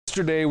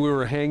Yesterday we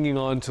were hanging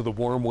on to the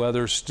warm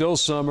weather, still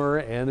summer,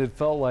 and it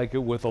felt like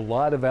it with a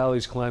lot of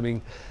valleys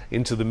climbing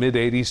into the mid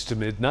 80s to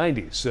mid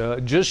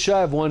 90s. Just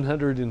shy of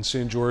 100 in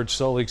St. George,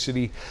 Salt Lake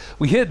City.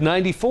 We hit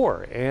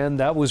 94, and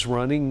that was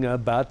running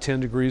about 10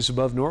 degrees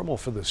above normal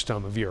for this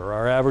time of year.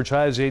 Our average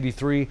high is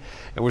 83,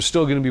 and we're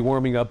still going to be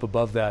warming up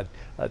above that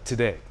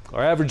today.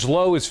 Our average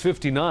low is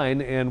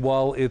 59, and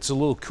while it's a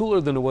little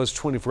cooler than it was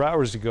 24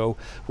 hours ago,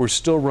 we're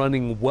still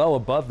running well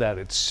above that.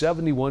 It's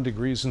 71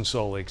 degrees in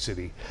Salt Lake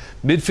City.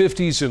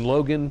 Mid-50s in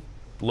Logan,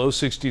 low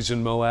 60s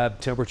in Moab.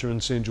 Temperature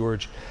in St.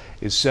 George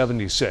is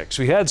 76.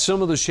 We had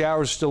some of the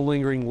showers still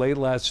lingering late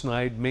last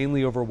night,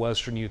 mainly over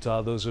western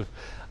Utah. Those have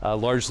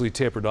largely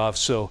tapered off.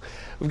 So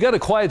we've got a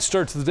quiet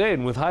start to the day,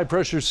 and with high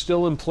pressure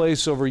still in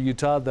place over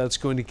Utah, that's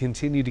going to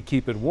continue to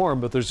keep it warm.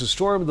 But there's a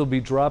storm that'll be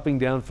dropping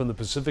down from the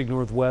Pacific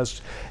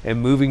Northwest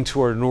and moving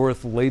to our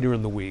north later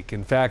in the week.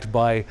 In fact,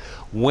 by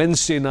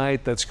Wednesday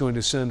night, that's going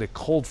to send a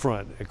cold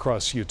front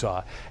across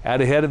Utah.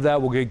 Out ahead of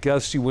that, we'll get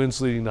gusty winds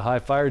leading to high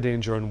fire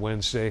danger on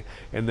Wednesday,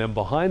 and then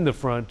behind the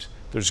front,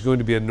 there's going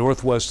to be a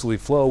northwesterly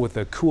flow with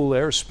a cool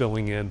air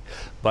spilling in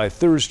by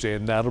Thursday,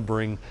 and that'll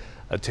bring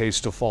a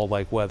taste of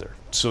fall-like weather.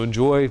 So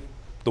enjoy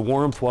the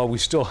warmth while we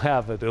still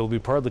have it. It'll be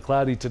partly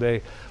cloudy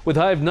today with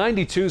high of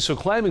 92, so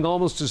climbing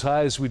almost as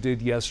high as we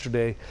did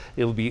yesterday.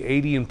 It'll be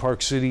 80 in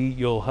Park City.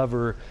 You'll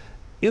hover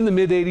in the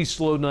mid 80s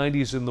to low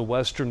 90s in the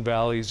western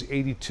valleys,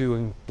 82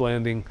 and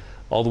blending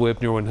all the way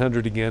up near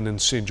 100 again in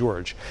St.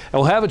 George.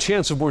 And we'll have a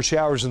chance of more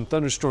showers and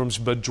thunderstorms,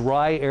 but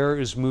dry air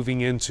is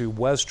moving into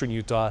western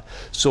Utah.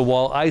 So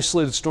while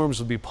isolated storms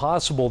will be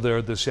possible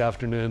there this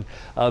afternoon,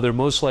 they're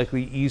most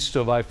likely east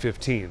of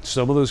I-15.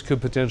 Some of those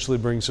could potentially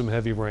bring some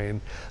heavy rain,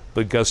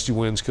 but gusty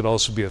winds could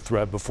also be a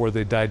threat before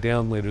they die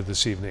down later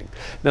this evening.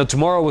 Now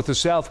tomorrow, with the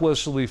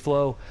southwesterly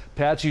flow,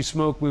 patchy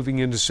smoke moving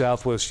into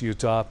southwest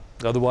Utah.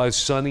 Otherwise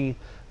sunny,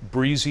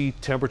 breezy.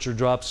 Temperature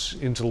drops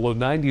into the low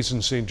 90s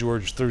in St.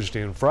 George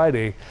Thursday and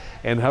Friday,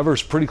 and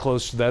hovers pretty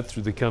close to that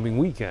through the coming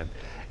weekend.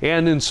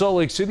 And in Salt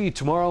Lake City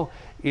tomorrow,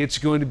 it's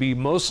going to be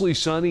mostly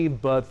sunny,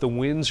 but the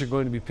winds are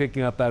going to be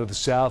picking up out of the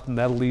south, and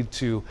that'll lead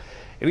to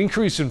an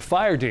increase in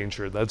fire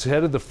danger. That's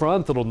ahead of the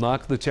front that'll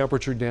knock the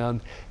temperature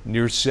down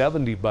near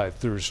 70 by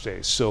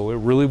Thursday. So it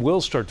really will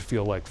start to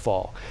feel like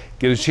fall.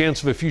 Get a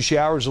chance of a few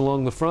showers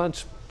along the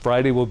front.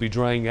 Friday will be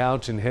drying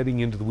out, and heading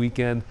into the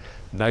weekend,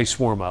 nice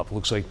warm up.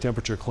 Looks like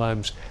temperature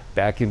climbs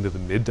back into the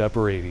mid to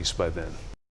upper 80s by then.